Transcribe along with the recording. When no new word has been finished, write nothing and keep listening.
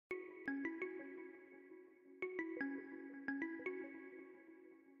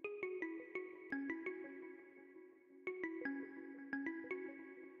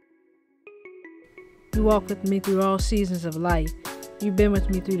You walk with me through all seasons of life. You've been with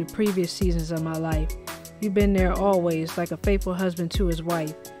me through the previous seasons of my life. You've been there always, like a faithful husband to his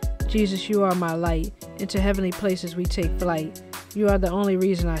wife. Jesus, you are my light. Into heavenly places we take flight. You are the only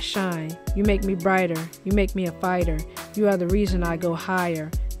reason I shine. You make me brighter. You make me a fighter. You are the reason I go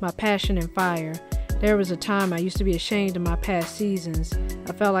higher. My passion and fire. There was a time I used to be ashamed of my past seasons.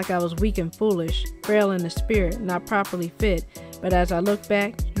 I felt like I was weak and foolish, frail in the spirit, not properly fit. But as I look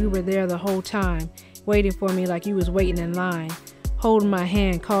back, you were there the whole time, waiting for me like you was waiting in line, holding my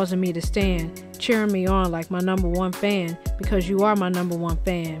hand, causing me to stand, cheering me on like my #1 fan, because you are my #1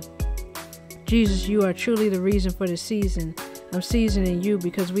 fan. Jesus, you are truly the reason for the season. I'm seasoning you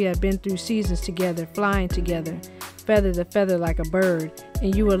because we have been through seasons together, flying together, feather to feather like a bird.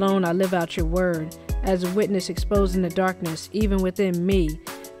 In you alone I live out your word. As a witness exposing the darkness, even within me,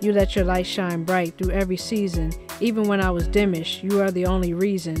 you let your light shine bright through every season. Even when I was dimish, you are the only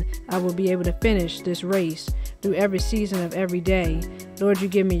reason I will be able to finish this race. Through every season of every day, Lord, you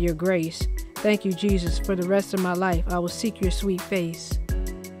give me your grace. Thank you, Jesus. For the rest of my life, I will seek your sweet face.